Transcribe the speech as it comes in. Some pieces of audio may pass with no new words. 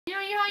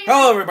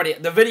Hello, everybody.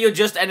 The video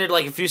just ended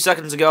like a few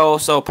seconds ago,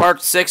 so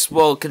part 6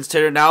 we'll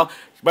consider now.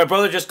 My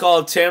brother just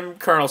called Tim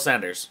Colonel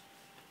Sanders.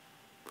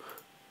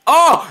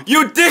 Oh,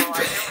 you dick! Well, I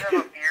do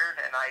have a beard,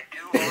 and I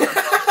do own a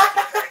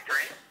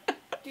factory.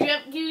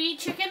 Do you eat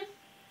chicken?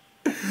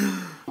 Yes,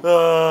 I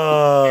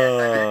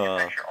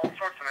manufacture all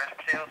sorts of mashed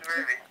potatoes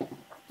and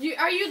gravy.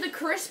 Are you the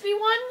crispy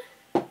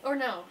one? Or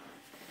no?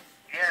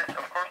 Yes,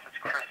 of course it's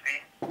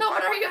crispy. No,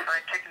 but are you...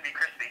 Fried chicken be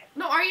crispy.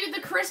 No, are you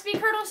the crispy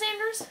Colonel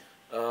Sanders?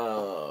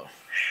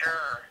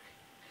 Sure.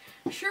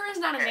 Sure is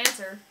not an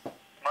answer.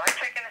 My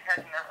chicken has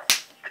enough.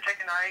 The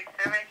chicken I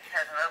make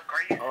has enough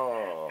grease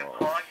to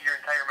clog your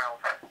entire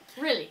mouth.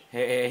 Really?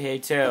 Hey,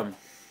 Tim.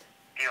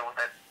 Deal with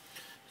it.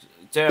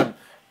 Tim,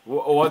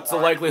 what's the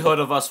likelihood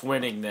of us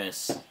winning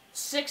this?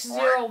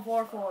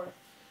 6044.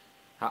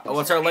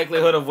 What's our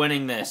likelihood of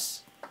winning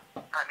this? I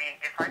mean,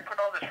 if I put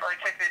all this fried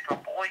chicken into a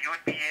bowl, you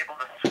would be able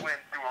to swim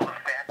through all the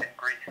fat and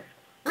grease.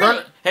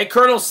 Really? Hey,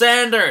 Colonel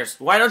Sanders,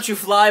 why don't you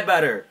fly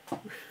better?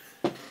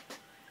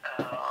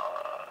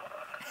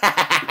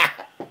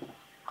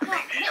 I'm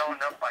being shown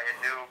up by a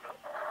noob.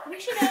 We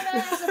should have that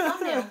as a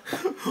thumbnail.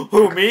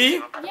 Who, me?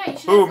 Yeah, you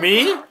should. Who,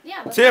 me?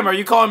 Yeah. Tim, are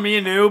you calling me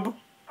a noob?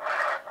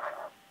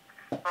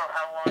 Well,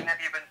 how long have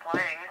you been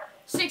playing?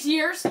 6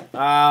 years.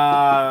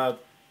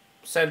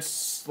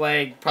 Since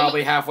like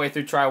probably halfway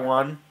through try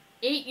 1.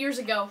 8 years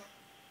ago.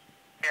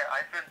 Yeah,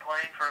 I've been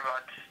playing for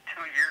about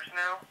 2 years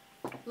now.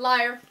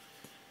 Liar.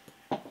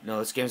 No,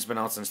 this game's been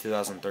out since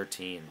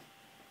 2013.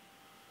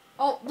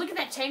 Oh, look at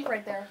that tank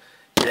right there.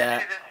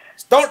 Yeah.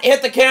 Don't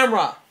hit the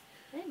camera!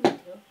 I didn't mean to.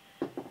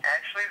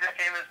 Actually, this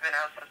game has been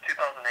out since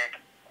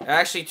 2008.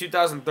 Actually,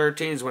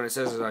 2013 is when it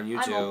says it on I'm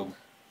YouTube. old.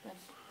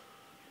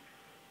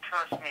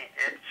 Trust me,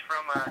 it's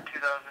from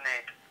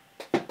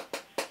 2008.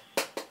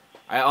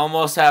 I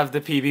almost have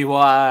the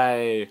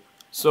PBY.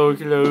 So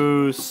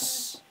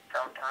close.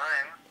 About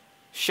time.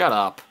 Shut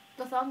up.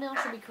 The thumbnail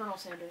should be Colonel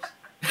Sanders.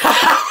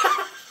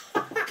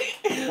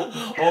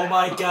 Oh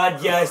my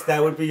god, yes,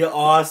 that would be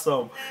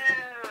awesome.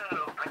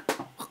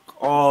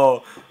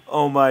 Noob.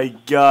 Oh my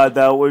god,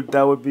 that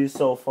would be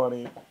so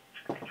funny.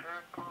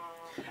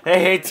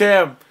 Hey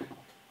Tim.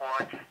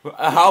 What?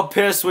 How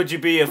pissed would you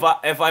be if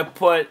I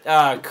put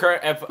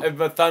if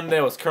the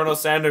thumbnail was Colonel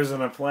Sanders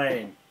in a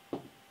plane?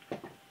 You're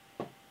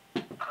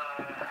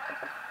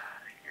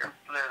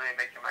literally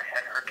making my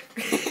head hurt.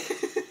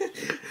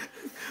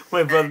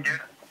 My brother. Hey,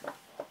 dude.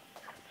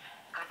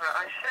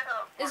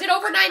 Is it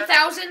over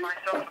 9,000?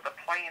 Myself with a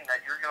plane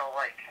that you're gonna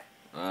like.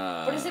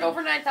 What is it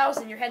over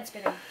 9,000? Your head's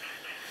spinning.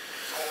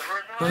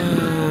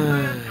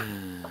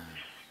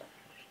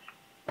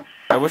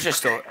 I wish I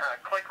still.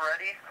 Click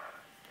ready.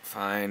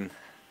 Fine.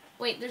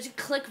 Wait, there's a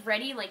click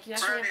ready? Like you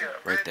actually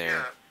have to... Right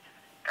there.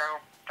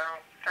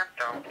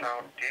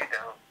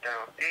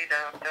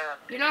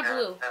 You're not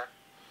blue.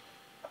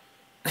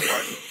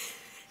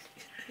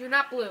 You're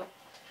not blue.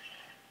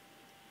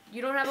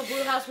 You don't have a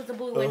blue house with a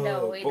blue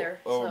window either.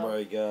 Oh so.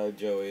 my god,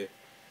 Joey.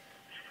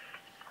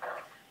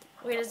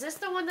 Wait, is this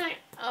the one that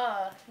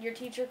your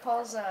teacher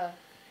calls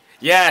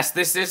Yes,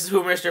 this is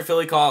who Mr.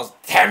 Philly calls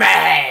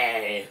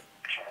Timmy!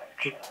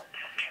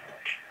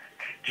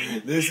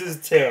 This is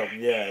Tim,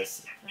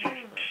 yes.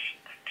 I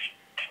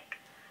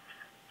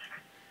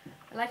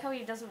like how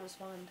he doesn't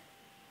respond.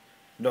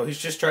 No, he's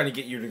just trying to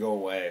get you to go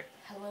away.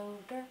 Hello,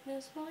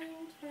 darkness, my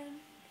old friend.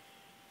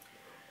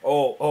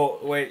 Oh,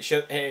 wait,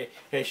 should I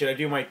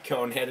do my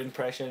Conehead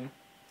impression?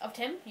 Of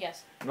Tim?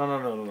 Yes.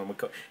 No.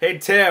 Hey,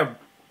 Tim!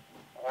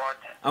 What?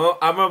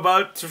 I'm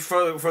about to,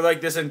 for like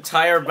this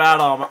entire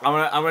battle,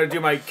 I'm gonna do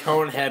my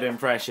Conehead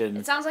impression.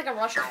 It sounds like a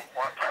Russian.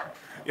 What?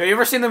 Yo, you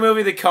ever seen the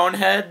movie The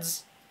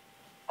Coneheads?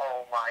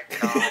 Oh my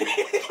god.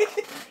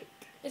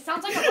 It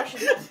sounds like a Russian.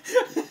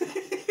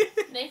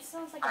 Nate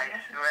sounds like a I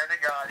Russian. swear to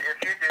God, if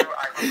you do,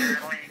 I will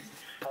literally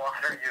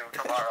slaughter you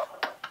tomorrow.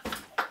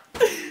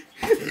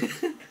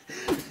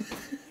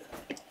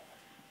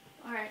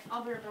 Alright,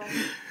 I'll be right back.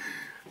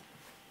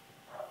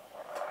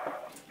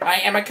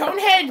 I am a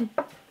Conehead!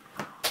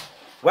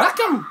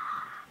 Welcome!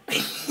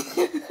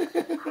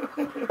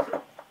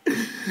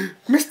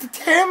 Mr.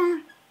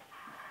 Tim!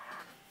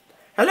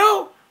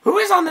 Hello? Who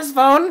is on this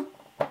phone?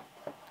 Hey,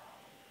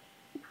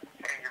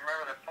 you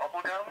remember the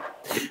bubble gum?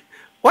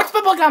 What's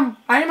bubblegum?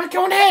 I am a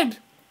Conehead!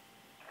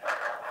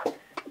 Hey,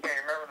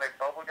 you remember the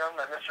bubble gum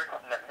that Mr.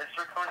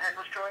 Conehead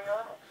was chewing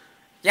on?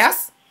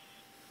 Yes?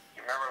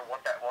 You remember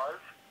what that was?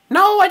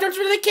 No, I don't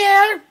really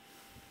care! It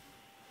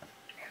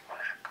was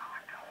a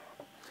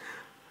condom.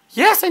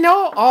 Yes, I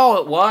know. Oh,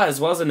 it was,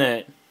 wasn't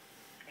it?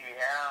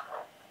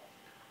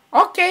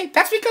 Yeah. Okay,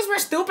 that's because we're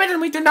stupid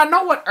and we do not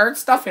know what Earth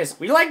stuff is.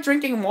 We like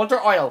drinking motor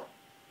oil.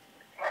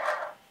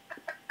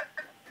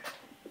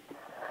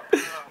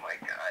 Oh my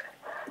god.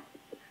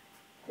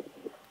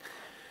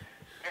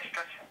 Yes,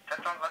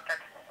 just don't let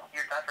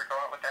your daughter go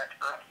out with that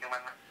Earth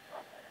human.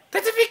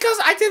 That's because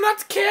I do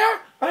not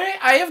care.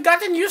 I have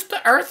gotten used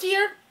to Earth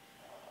here.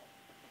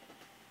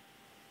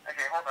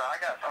 Okay, hold on, I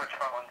gotta switch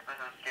phones. This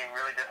is getting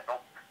really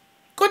difficult.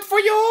 Good for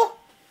you.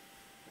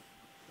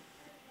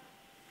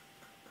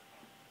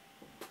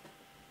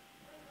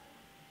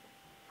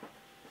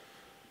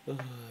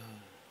 Welcome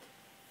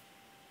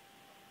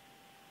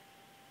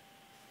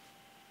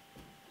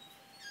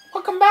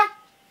back.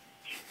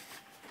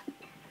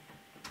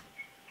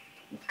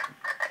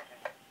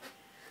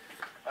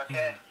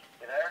 Okay,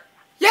 you there?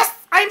 Yes,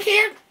 I'm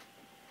here.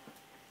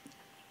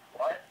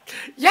 What?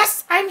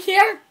 Yes, I'm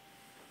here.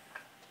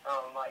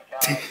 Oh my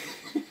god.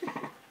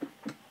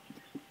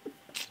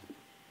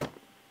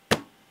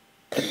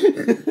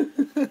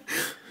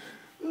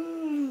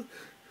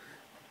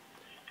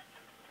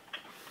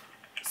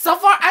 So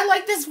far, I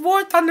like this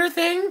War Thunder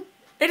thing.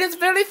 It is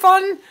very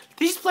fun.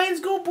 These planes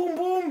go boom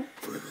boom.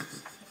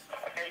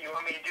 Okay, you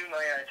want me to do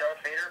my Darth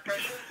Vader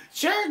impression?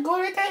 Sure, go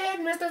right ahead,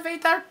 Mr.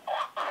 Vader.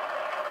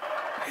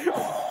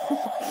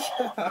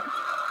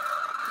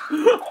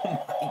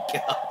 Oh my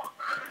god.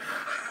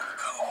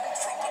 Come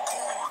from the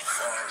cold,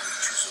 far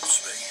reaches of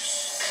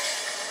space.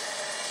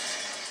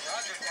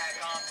 Roger,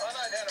 TACOM.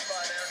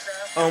 Unidentified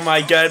aircraft. Oh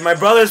my god, my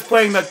brother's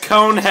playing the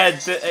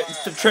Conehead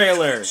the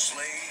trailer.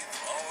 Slave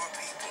our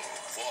people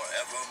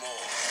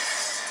forevermore.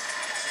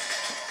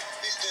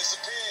 He's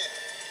disappeared.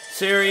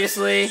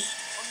 Seriously?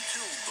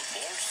 Until the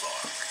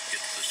Bolsark hit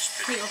the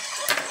spinning Ew.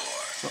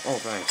 Krondor. Oh,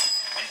 thanks.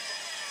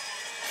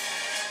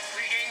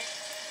 Greetings.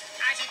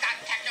 Azikat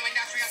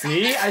Techno-Industrial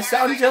See? Complex. I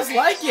sound just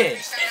like it.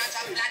 Research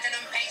of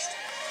platinum paste.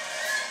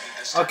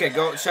 Okay,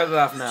 go shut it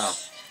off now.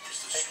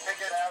 They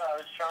figured out I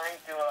was trying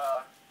to,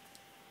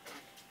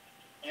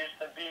 use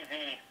the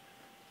BV.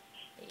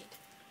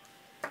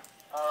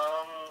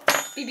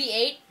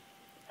 BB-8.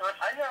 I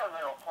know a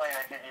little plane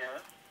I could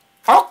use.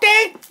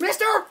 Okay,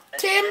 Mr. The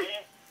Tim.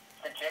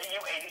 The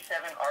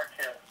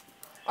JU-87R2.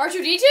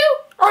 R2-D2?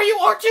 Are you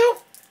R2?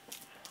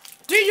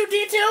 Do you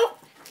D2?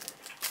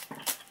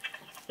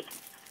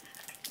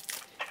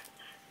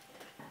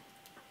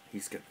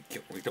 He's gonna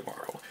kill me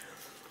tomorrow.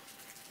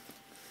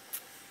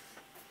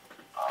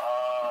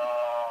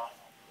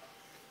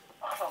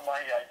 Oh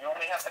my god, you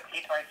only have the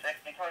P-26,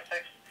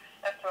 P-26,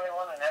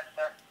 F-21, and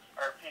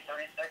or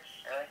P-36,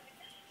 really?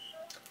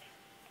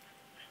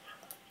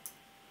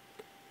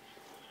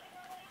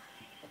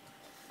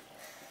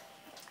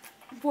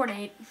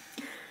 Nate.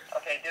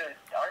 Okay, dude,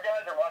 our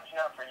guys are watching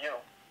out for you.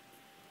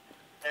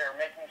 They're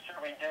making sure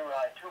we do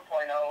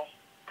 2.0,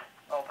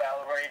 no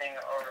battle rating,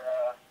 or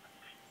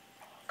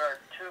a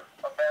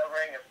battle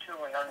rating of 2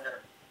 and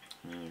under.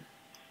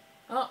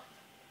 Oh.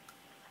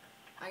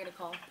 I get a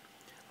call.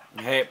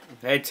 Hey,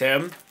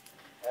 Tim.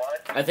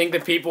 What? I think the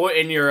people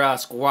in your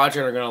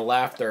squadron are gonna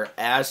laugh their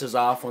asses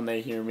off when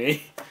they hear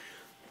me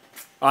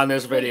on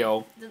this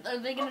video. Are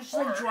they gonna just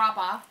like drop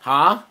off?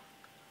 Huh?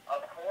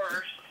 Of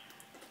course.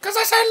 Cause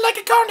I sound like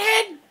a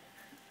conehead.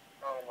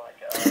 Oh my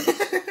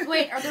god.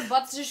 Wait, are their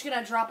butts just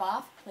gonna drop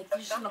off? Like they're But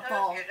just gonna sometimes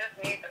fall? you just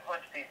need to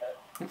punch people.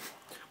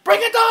 Bring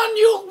it on,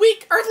 you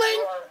weak You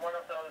earthling! are one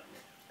of those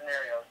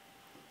scenarios.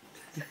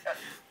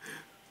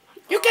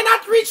 You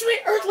cannot reach me,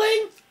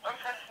 earthling! I'm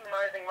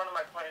customizing one of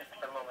my planes at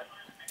the moment.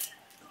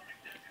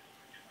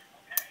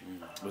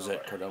 Was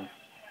it Cardone?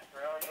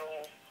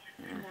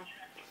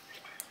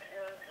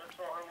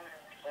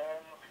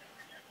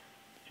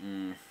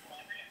 No.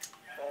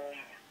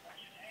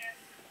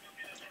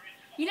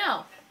 You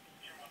know,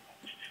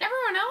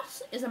 everyone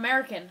else is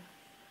American.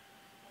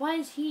 Why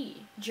is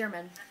he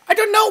German? I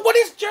don't know what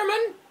is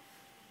German.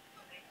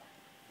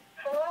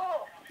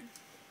 Oh,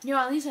 You know,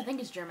 at least I think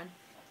he's German.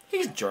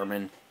 He's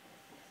German.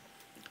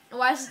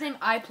 Why is his name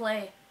I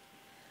Play?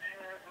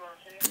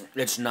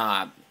 It's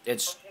not.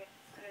 It's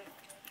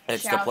the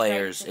Shout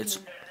players. out to It's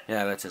him.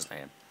 yeah, that's his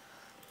name.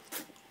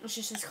 It's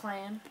just his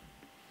clan.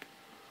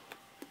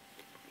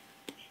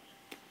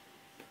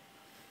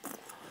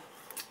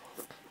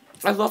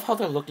 I love how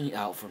they're looking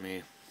out for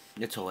me.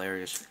 It's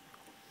hilarious.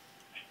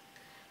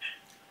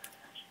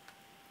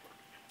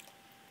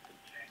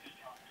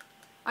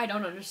 I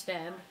don't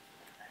understand.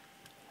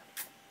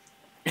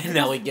 And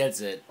now he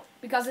gets it.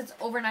 Because it's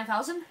over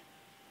 9,000? over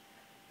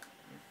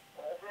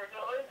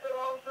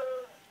 9,000.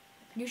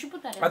 You should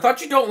put that in. I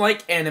thought you don't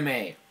like anime.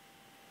 I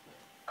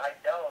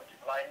don't,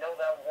 but I know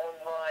that one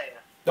line.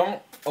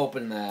 Don't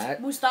open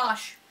that.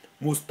 Moustache.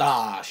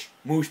 Mustache,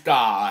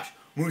 mustache,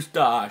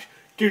 mustache,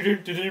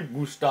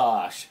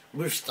 mustache,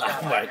 mustache.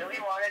 I really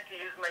wanted to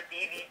use my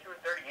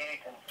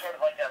BV-238 and sort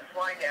of like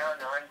fly down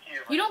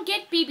onto. You don't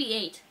get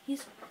BB-8.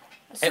 He's.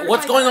 Hey,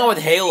 what's going on with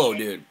Halo,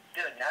 dude?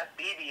 Dude, not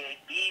BB-8,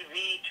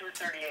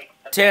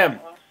 BV-238. Tim,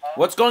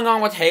 what's going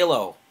on with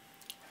Halo?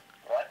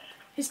 What?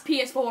 His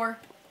PS4.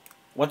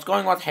 What's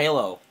going on with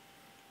Halo?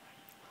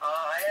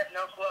 I have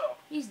no clue.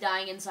 He's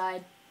dying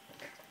inside.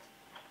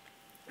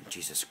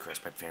 Jesus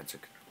Christ, my fans are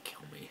gonna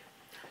kill me.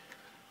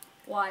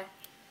 Why?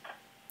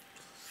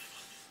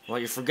 Well,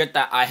 you forget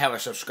that I have a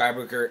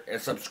subscriber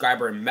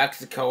in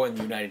Mexico and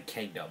the United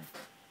Kingdom.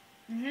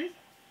 Mm-hmm.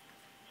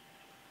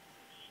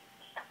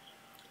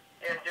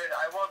 Yeah, dude,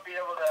 I won't be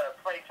able to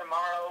play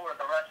tomorrow or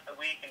the rest of the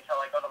week until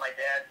I go to my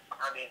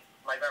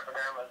my grandpa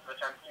grandma's, which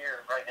I'm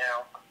here right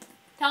now.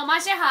 Tell him I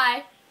say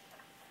hi.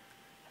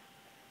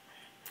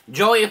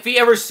 Joey, if he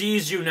ever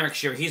sees you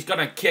next year, he's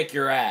gonna kick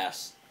your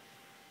ass.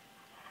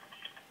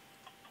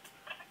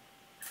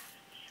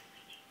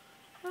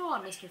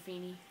 want, Mr.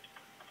 Feeney?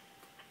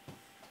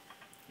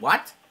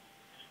 What?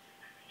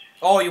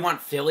 Oh, you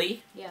want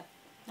Philly? Yeah,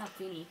 not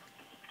Feeney.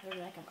 Where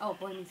did that come? Oh,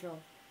 Boy Meets World.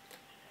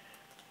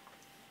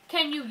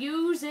 Can you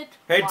use it?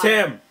 Hey, Why?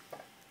 Tim.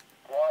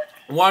 What?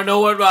 Want to know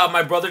what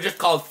my brother just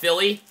called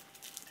Philly?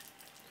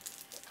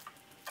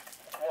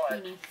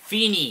 What? Feeney.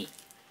 Feeney.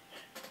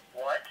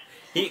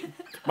 What?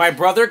 My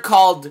brother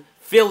called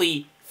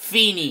Philly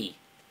Feeney.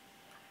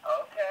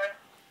 Okay.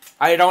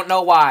 I don't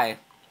know why.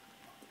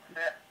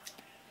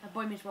 Yeah.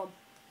 Boy Meets World.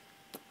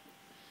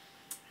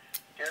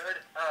 Dude,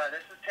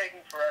 this is taking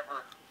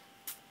forever.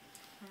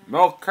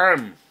 No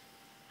kidding.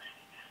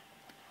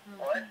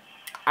 What?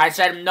 I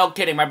said no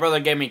kidding. My brother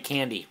gave me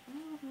candy.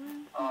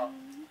 Oh,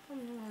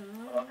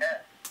 okay.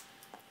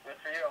 Good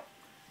for you.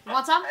 You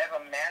want some? I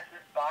have a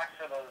massive box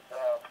of those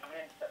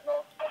mints that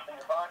melt up in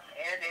your box,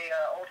 and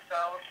a old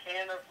style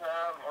can of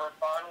or a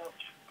bottle of.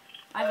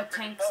 I have a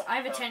tank. I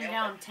have a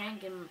 10-gallon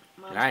tank in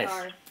my Nice.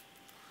 car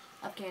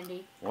of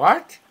candy.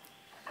 What?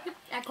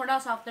 At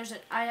Cordell's house,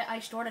 I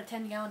stored a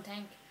 10-gallon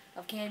tank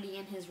of candy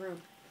in his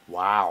room.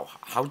 Wow.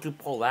 How'd you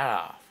pull that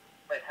off?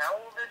 Wait, how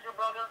old is your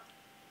brother?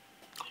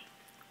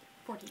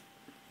 14.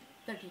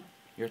 13.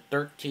 You're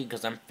 13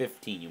 because I'm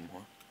 15, you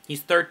more.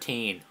 He's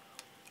 13.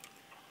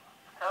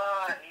 He's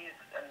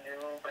a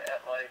noob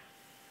at life.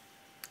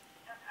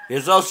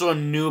 He's also a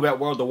noob at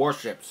World of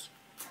Warships.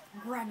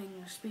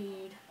 Running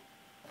speed.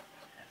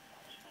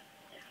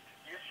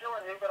 You're still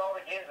a noob at all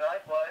the games that I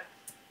play.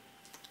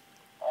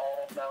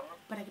 All of them.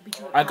 But I could beat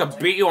you at I could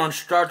beat you on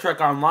Star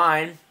Trek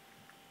Online.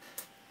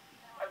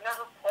 I've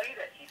never played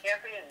it. You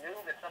can't be a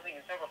noob at something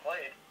you've never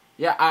played.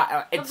 Yeah,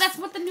 But it's that's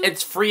what the new.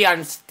 it's free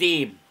on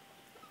Steam.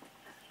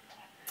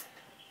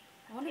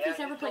 I wonder if he's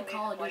ever you still played need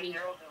Call to of play Duty.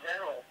 Heroes in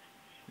general.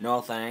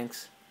 No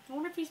thanks. I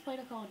wonder if he's played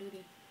a Call of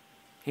Duty.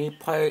 He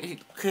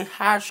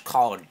has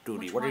Call of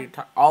Duty. Which What are one? you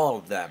talking? All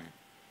of them.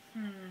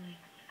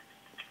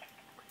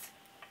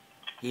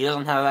 He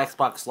doesn't have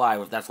Xbox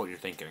Live, if that's what you're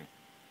thinking.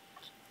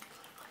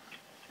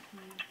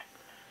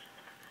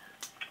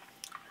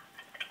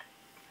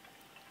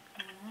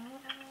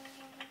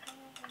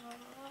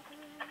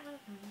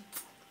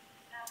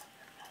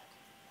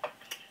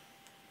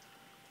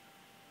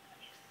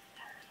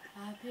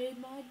 I paid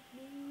my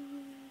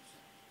dues.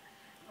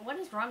 What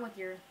is wrong with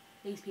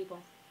these people?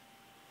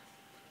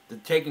 They're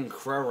taking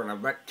forever, and I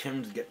bet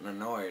Tim's getting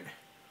annoyed.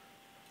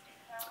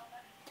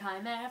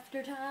 Time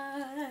after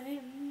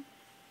time.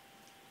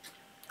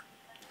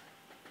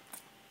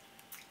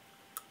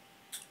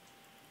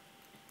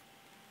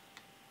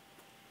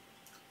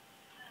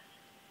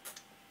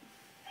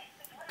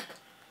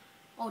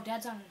 Oh,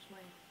 Dad's on his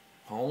way.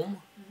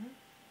 Home? Mhm.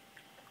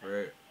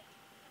 Great.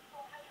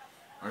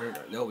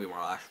 That'll be my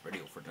last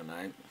video for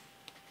tonight.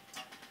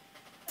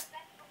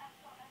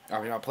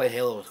 I mean, I'll play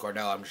Halo with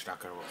Cordell. I'm just not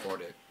gonna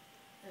record it.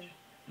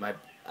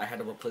 I had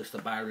to replace the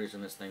batteries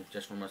in this thing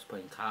just from us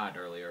playing COD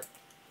earlier.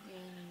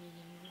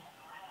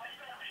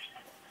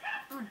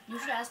 You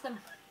should ask them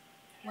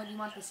what you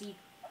want to see.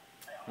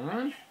 Hmm?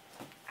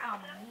 Ow,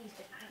 my knees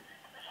get hurt.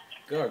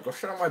 Good. Go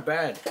sit on my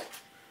bed.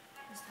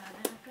 It's time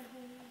after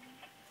home.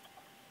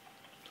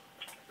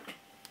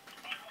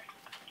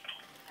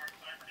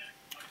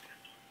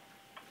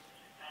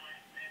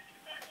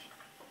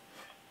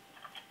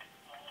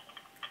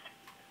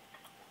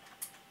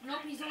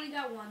 Nope, he's only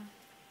got one.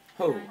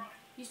 Who? 9.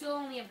 You still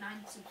only have 9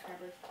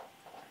 subscribers.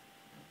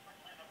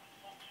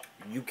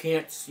 You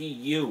can't see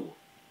you.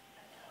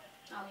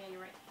 Oh yeah,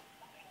 you're right.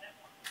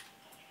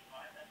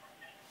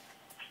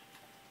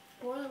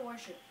 Spoiler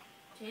Warship.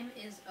 Tim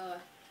is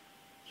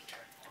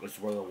It's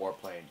World of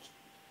Warplanes.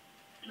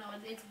 no,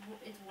 it's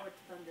War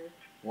Thunder.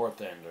 War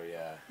Thunder,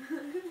 yeah.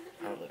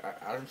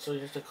 I'm so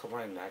used to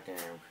playing that game.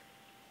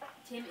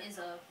 Tim is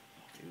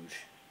Douche.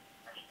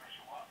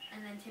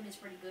 and then Tim is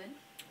pretty good.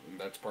 And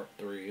that's part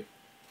 3.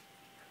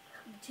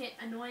 Tim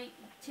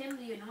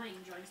the annoying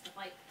joins the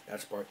fight,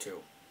 That's part 2.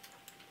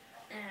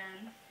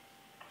 and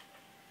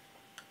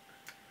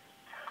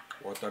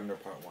War Thunder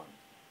part 1.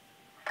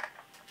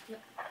 yep.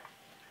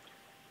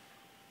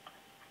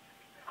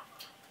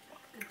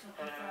 Kentucky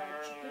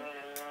Fried Chicken.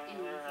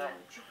 Ew,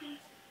 fried chicken.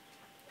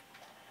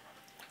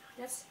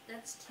 That's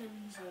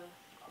Tim's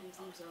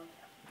theme song.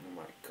 Oh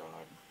my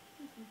god.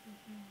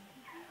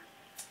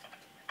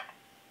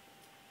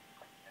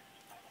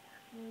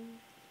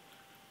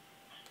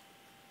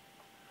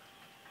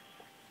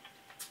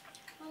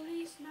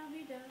 Feliz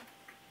Navidad.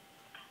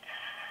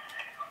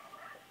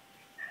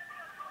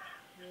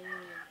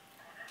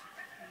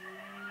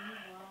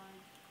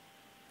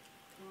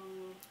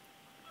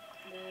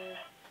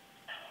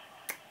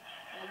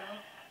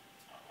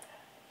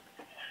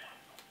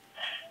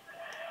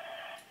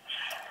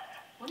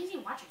 What is he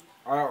watching?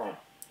 Oh.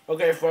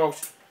 Okay,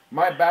 folks.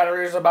 My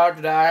battery is about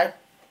to die.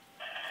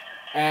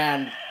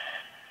 And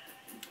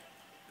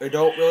I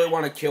don't really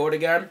want to kill it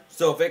again.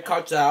 So if it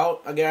cuts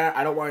out again,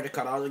 I don't want it to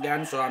cut out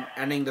again. So I'm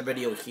ending the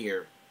video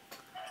here.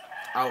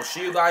 I will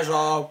see you guys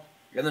all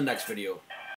in the next video.